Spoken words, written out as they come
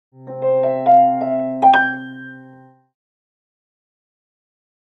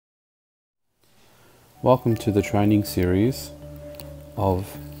Welcome to the training series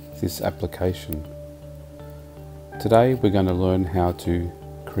of this application. Today we're going to learn how to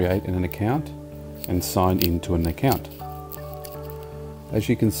create an account and sign into an account. As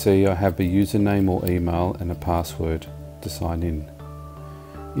you can see, I have a username or email and a password to sign in.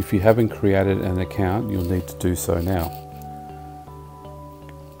 If you haven't created an account, you'll need to do so now.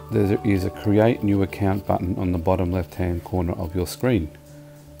 There is a Create New Account button on the bottom left hand corner of your screen.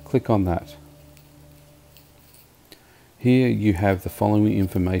 Click on that. Here you have the following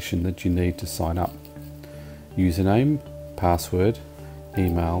information that you need to sign up: username, password,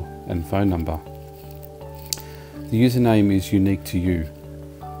 email and phone number. The username is unique to you.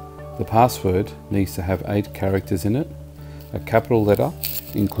 The password needs to have 8 characters in it, a capital letter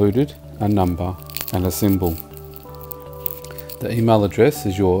included, a number and a symbol. The email address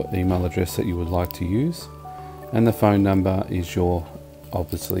is your email address that you would like to use, and the phone number is your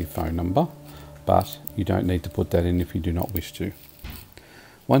obviously phone number, but you don't need to put that in if you do not wish to.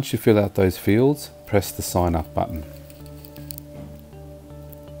 Once you fill out those fields, press the sign up button.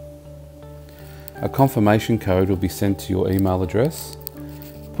 A confirmation code will be sent to your email address.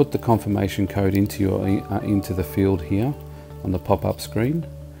 Put the confirmation code into the field here on the pop-up screen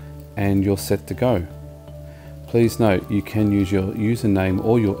and you're set to go. Please note, you can use your username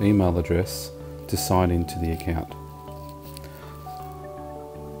or your email address to sign into the account.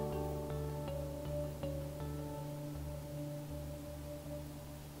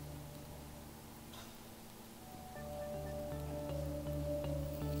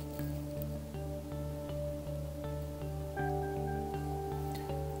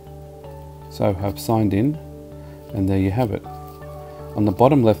 So I've signed in, and there you have it. On the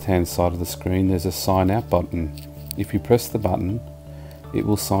bottom left hand side of the screen there's a sign out button. If you press the button, it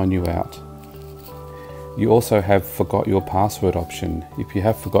will sign you out. You also have forgot your password option. If you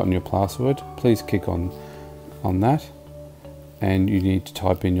have forgotten your password, please click on that, and you need to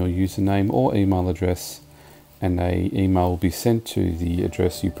type in your username or email address, and an email will be sent to the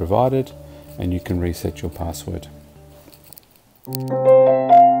address you provided and you can reset your password.